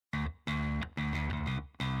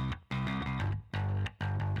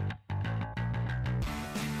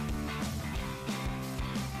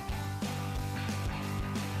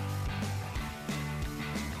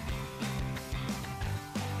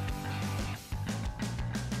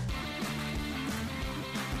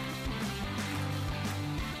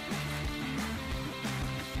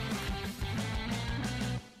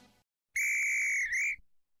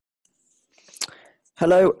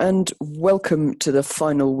Hello and welcome to the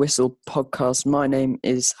Final Whistle podcast. My name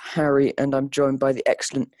is Harry and I'm joined by the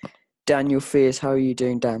excellent Daniel Fears. How are you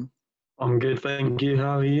doing, Dan? I'm good, thank you.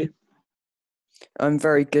 How are you? I'm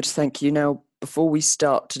very good, thank you. Now, before we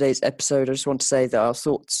start today's episode, I just want to say that our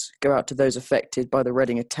thoughts go out to those affected by the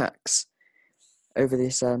Reading attacks over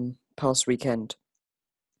this past weekend.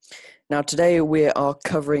 Now, today we are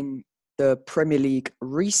covering the Premier League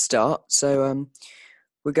restart, so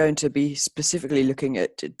we're going to be specifically looking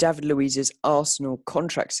at David Luiz's Arsenal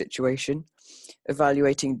contract situation,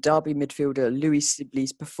 evaluating Derby midfielder Louis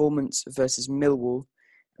Sibley's performance versus Millwall,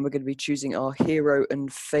 and we're going to be choosing our hero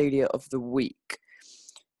and failure of the week.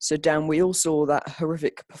 So, Dan, we all saw that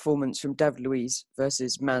horrific performance from David Luiz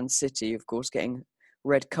versus Man City, of course, getting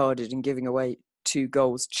red carded and giving away 2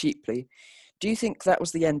 goals cheaply. Do you think that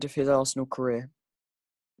was the end of his Arsenal career?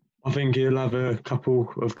 I think he'll have a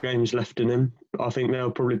couple of games left in him. I think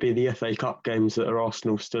there'll probably be the FA Cup games that are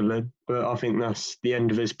Arsenal still in, but I think that's the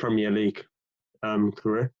end of his Premier League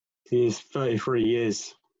career. He's 33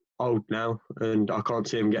 years old now, and I can't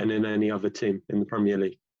see him getting in any other team in the Premier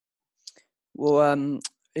League. Well,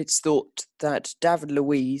 it's thought that David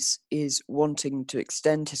Luiz is wanting to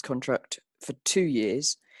extend his contract for 2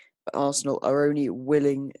 years, but Arsenal are only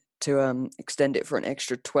willing to extend it for an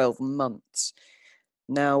extra 12 months.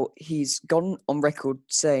 Now, he's gone on record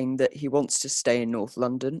saying that he wants to stay in North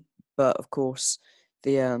London, but of course,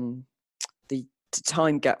 the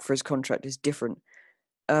time gap for his contract is different.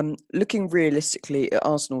 Looking realistically at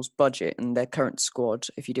Arsenal's budget and their current squad,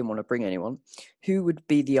 if you didn't want to bring anyone, who would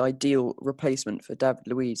be the ideal replacement for David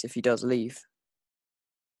Luiz if he does leave?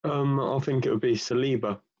 I think it would be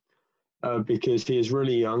Saliba because he is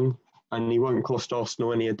really young and he won't cost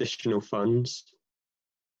Arsenal any additional funds.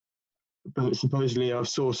 But supposedly, I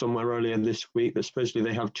saw somewhere earlier this week that supposedly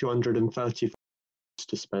they have 230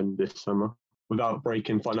 to spend this summer without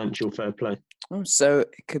breaking financial fair play. Oh, so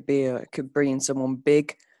it could bring in someone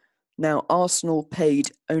big. Now, Arsenal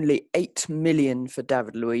paid only 8 million for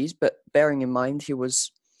David Luiz, but bearing in mind he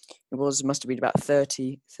must have been about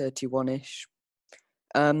 30, 31-ish.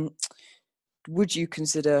 Would you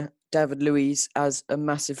consider David Luiz as a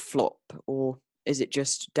massive flop, or is it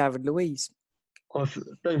just David Luiz? I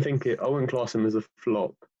wouldn't class him as a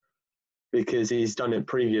flop because he's done it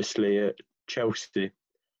previously at Chelsea.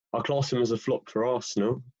 I class him as a flop for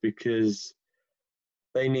Arsenal because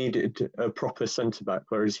they needed a proper centre-back,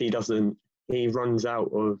 whereas he doesn't. He runs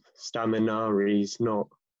out of stamina. He's not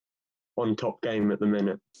on top game at the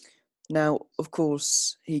minute. Now, of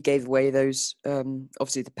course, he gave away those,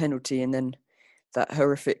 obviously the penalty and then that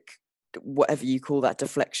horrific, whatever you call that,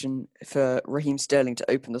 deflection for Raheem Sterling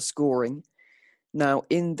to open the scoring. Now,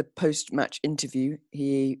 in the post-match interview,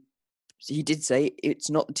 he did say, it's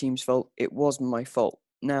not the team's fault, it was my fault.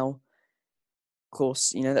 Now, of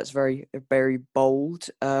course, that's very, very bold.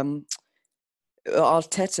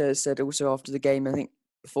 Arteta said also after the game, I think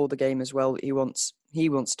before the game as well, he wants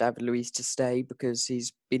David Luiz to stay because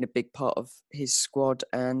he's been a big part of his squad,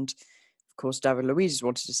 and of course David Luiz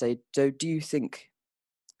wanted to say. So, do you think,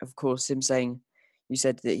 of course, him saying, you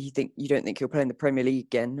said that you don't think he'll play in the Premier League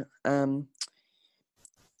again?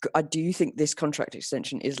 Do you think this contract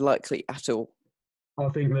extension is likely at all? I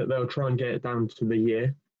think that they'll try and get it down to the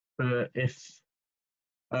year, but if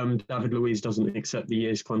David Luiz doesn't accept the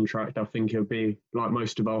year's contract, I think he'll be, like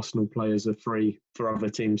most of Arsenal players, are free for other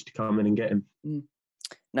teams to come in and get him.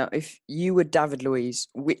 Now, if you were David Luiz,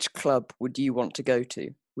 which club would you want to go to?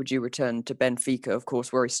 Would you return to Benfica, of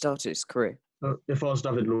course, where he started his career? If I was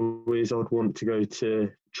David Luiz, I'd want to go to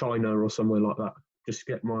China or somewhere like that, just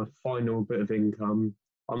get my final bit of income.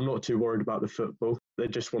 I'm not too worried about the football. They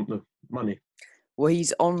just want the money. Well,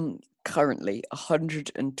 he's on currently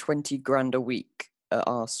 120 grand a week at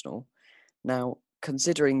Arsenal. Now,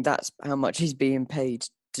 considering that's how much he's being paid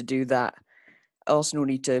to do that, Arsenal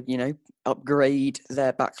need to, upgrade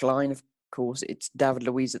their back line. Of course, it's David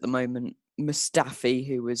Luiz at the moment. Mustafi,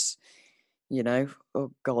 who was,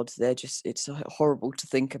 oh God, it's horrible to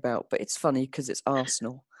think about, but it's funny because it's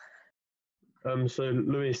Arsenal. So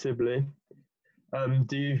Louis Sibley,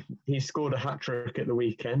 he scored a hat-trick at the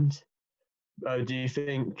weekend. Do you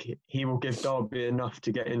think he will give Derby enough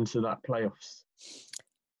to get into that playoffs?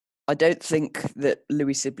 I don't think that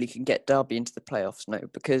Louis Sibley can get Derby into the playoffs, no,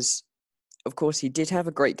 because, of course, he did have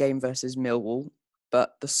a great game versus Millwall,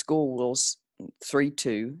 but the score was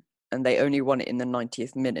 3-2, and they only won it in the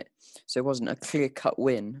 90th minute. So it wasn't a clear-cut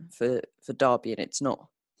win for Derby, and it's not.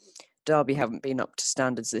 Derby haven't been up to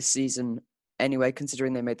standards this season anyway,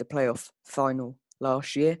 considering they made the playoff final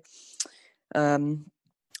last year.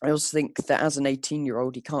 I also think that as an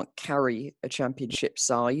 18-year-old, he can't carry a championship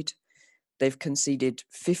side they've conceded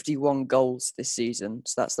 51 goals this season,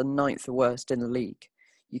 so that's the 9th worst in the league.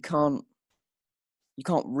 You can't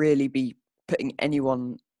really be putting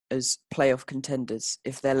anyone as playoff contenders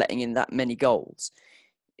if they're letting in that many goals.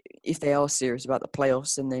 If they are serious about the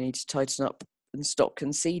playoffs, then they need to tighten up and stop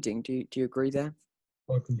conceding. Do you agree there?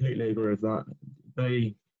 I completely agree with that.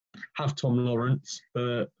 They have Tom Lawrence,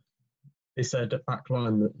 but it's their back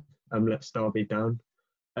line that lets Derby down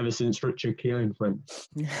ever since Richard Keown went.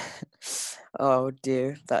 Oh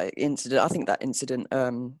dear, that incident. I think that incident,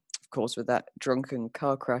 of course, with that drunken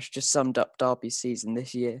car crash, just summed up Derby's season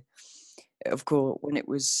this year. Of course, when it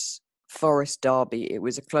was Forest Derby, it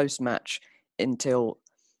was a close match until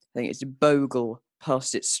I think it's Bogle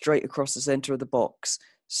passed it straight across the centre of the box,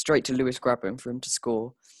 straight to Lewis Grabban for him to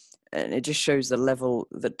score. And it just shows the level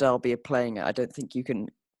that Derby are playing at. I don't think you can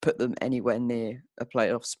put them anywhere near a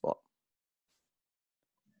playoff spot.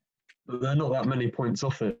 But they're not that many points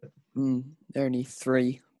off it. They're only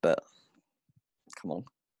 3, but come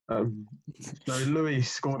on. So Louis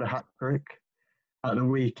scored a hat-trick at the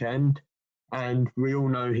weekend, and we all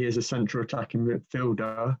know he is a central attacking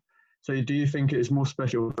midfielder. So do you think it's more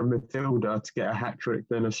special for a midfielder to get a hat-trick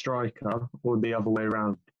than a striker, or the other way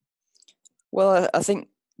around? Well, I think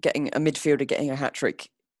getting a midfielder getting a hat-trick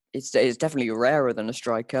is definitely rarer than a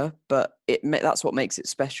striker, but that's what makes it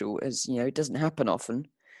special, as it doesn't happen often.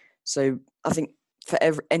 So I think for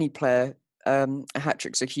any player, a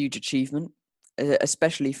hat-trick's a huge achievement,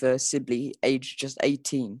 especially for Sibley, aged just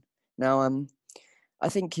 18. Now, I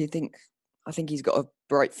think he's got a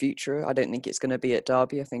bright future. I don't think it's going to be at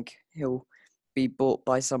Derby. I think he'll be bought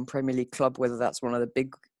by some Premier League club, whether that's one of the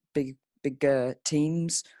big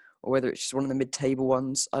teams or whether it's just one of the mid-table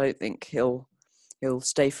ones. I don't think he'll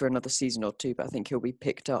stay for another season or two, but I think he'll be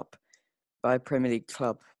picked up by a Premier League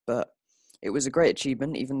club. But it was a great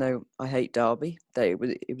achievement, even though I hate Derby.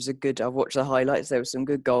 It was a good. I've watched the highlights. There were some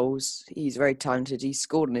good goals. He's very talented. He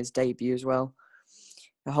scored in his debut as well.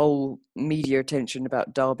 The whole media attention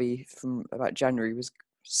about Derby from about January was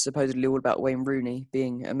supposedly all about Wayne Rooney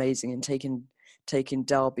being amazing and taking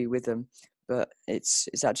Derby with him, but it's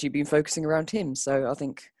actually been focusing around him. So I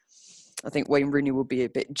think Wayne Rooney will be a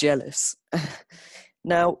bit jealous.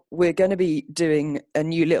 Now we're going to be doing a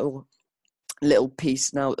new little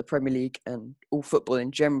piece now that the Premier League and all football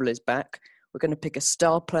in general is back. We're going to pick a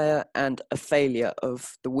star player and a failure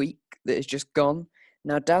of the week that is just gone.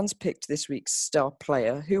 Now, Dan's picked this week's star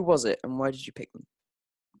player. Who was it, and why did you pick them?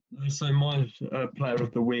 So my player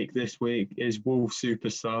of the week this week is Wolves super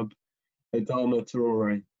sub Adama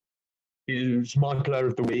Traore. He was my player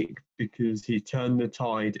of the week because he turned the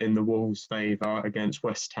tide in the Wolves' favour against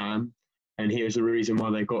West Ham, and he was the reason why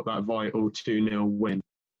they got that vital 2-0 win.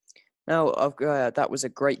 Now, that was a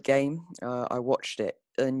great game. I watched it,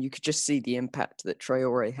 and you could just see the impact that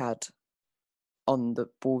Traore had on the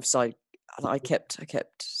Wolves side. I kept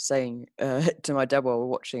saying to my dad while we were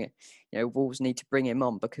watching it, Wolves need to bring him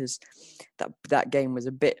on because that game was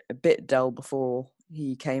a bit dull before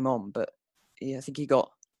he came on. But yeah, I think he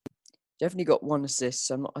definitely got 1 assist.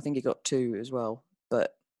 I think he got 2 as well.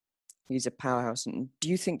 But he's a powerhouse. And do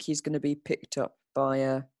you think he's going to be picked up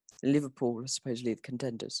by Liverpool, supposedly the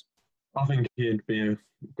contenders? I think he'd be a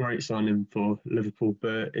great signing for Liverpool,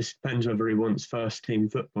 but it depends whether he wants first team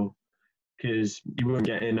football. Because you won't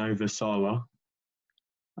get in over Salah,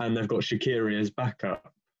 and they've got Shaqiri as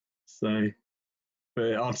backup. So,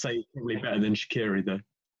 but I'd say probably better than Shaqiri though.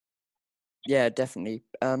 Yeah, definitely.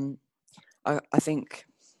 I think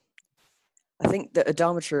that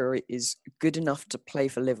Adama Traore is good enough to play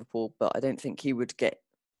for Liverpool, but I don't think he would get.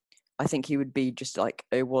 I think he would be just like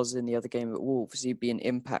it was in the other game at Wolves. He'd be an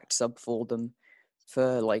impact sub for them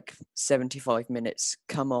for like 75 minutes,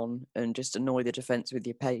 come on and just annoy the defence with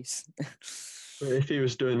your pace. But if he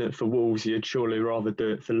was doing it for Wolves, he'd surely rather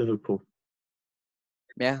do it for Liverpool.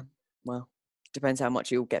 Yeah, well, depends how much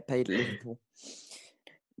he'll get paid at Liverpool.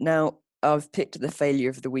 Now, I've picked the failure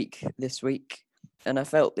of the week this week, and I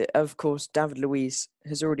felt that, of course, David Luiz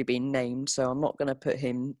has already been named, so I'm not going to put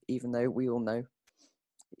him, even though we all know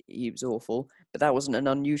he was awful. But that wasn't an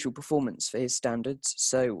unusual performance for his standards,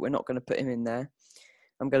 so we're not going to put him in there.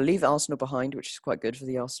 I'm going to leave Arsenal behind, which is quite good for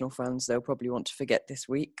the Arsenal fans. They'll probably want to forget this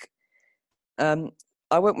week.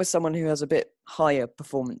 I went with someone who has a bit higher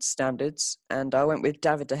performance standards, and I went with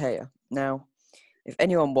David De Gea. Now, if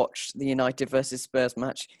anyone watched the United versus Spurs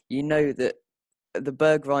match, you know that the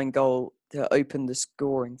Bergwijn goal that opened the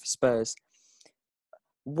scoring for Spurs,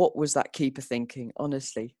 what was that keeper thinking,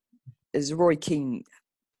 honestly? As Roy Keane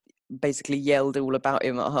basically yelled all about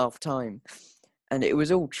him at half-time. And it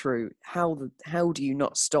was all true. How do you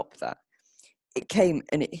not stop that? It came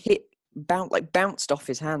and it bounced off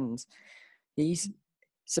his hands. He's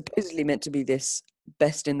supposedly meant to be this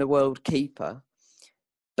best in the world keeper,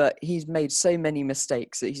 but he's made so many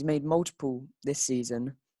mistakes that he's made multiple this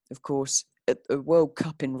season. Of course, at the World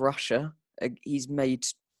Cup in Russia, he's made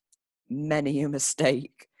many a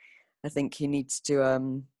mistake. I think he needs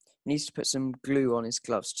to put some glue on his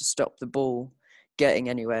gloves to stop the ball getting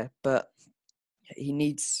anywhere. But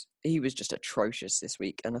he was just atrocious this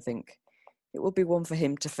week, and I think it will be one for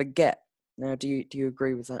him to forget. Now, do you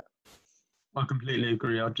agree with that? I completely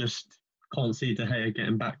agree. I just can't see De Gea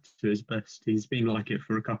getting back to his best. He's been like it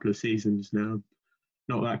for a couple of seasons now.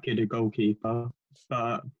 Not that kid a goalkeeper,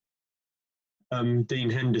 but Dean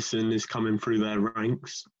Henderson is coming through their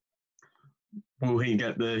ranks. Will he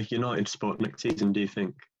get the United spot next season, do you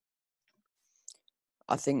think?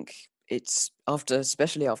 I think it's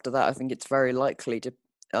especially after that, I think it's very likely to,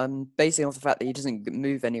 basing off the fact that he doesn't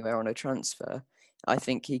move anywhere on a transfer, I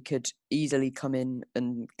think he could easily come in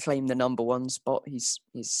and claim the number one spot. He's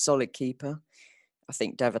a solid keeper. I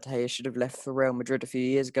think David Gea should have left for Real Madrid a few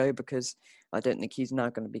years ago, because I don't think he's now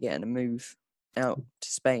going to be getting a move out to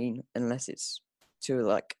Spain unless he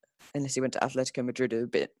went to Atletico Madrid a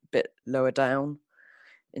bit lower down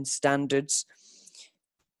in standards.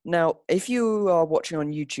 Now, if you are watching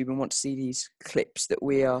on YouTube and want to see these clips that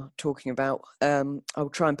we are talking about, I'll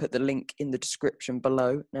try and put the link in the description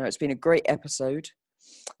below. Now, it's been a great episode.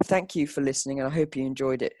 Thank you for listening, and I hope you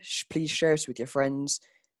enjoyed it. Please share us with your friends.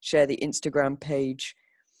 Share the Instagram page.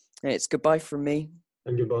 And it's goodbye from me.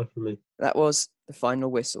 And goodbye from me. That was The Final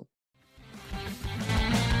Whistle.